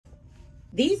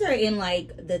These are in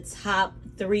like the top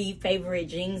 3 favorite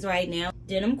jeans right now.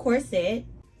 Denim corset.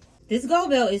 This gold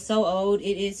belt is so old.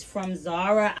 It is from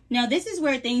Zara. Now, this is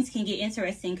where things can get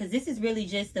interesting because this is really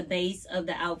just the base of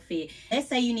the outfit. Let's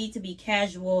say you need to be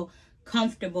casual,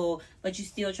 comfortable, but you're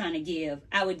still trying to give.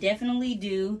 I would definitely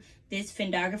do this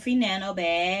Fendography Nano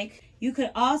bag. You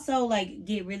could also like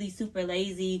get really super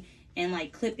lazy and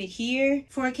like clip it here.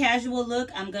 For a casual look,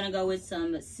 I'm gonna go with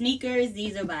some sneakers.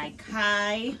 These are by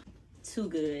Kai. Too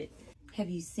good. Have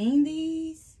you seen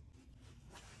these?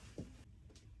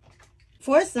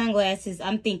 For sunglasses,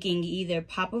 I'm thinking either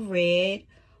pop of red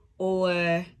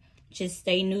or just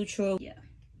stay neutral. Yeah.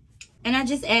 And I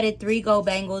just added 3 gold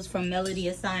bangles from Melody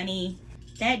Asani.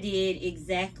 That did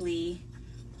exactly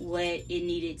what it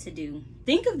needed to do.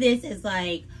 Think of this as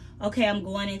like, okay, I'm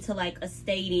going into like a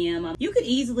stadium. You could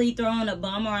easily throw on a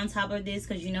bomber on top of this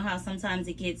because you know how sometimes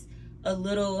it gets a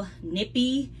little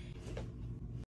nippy.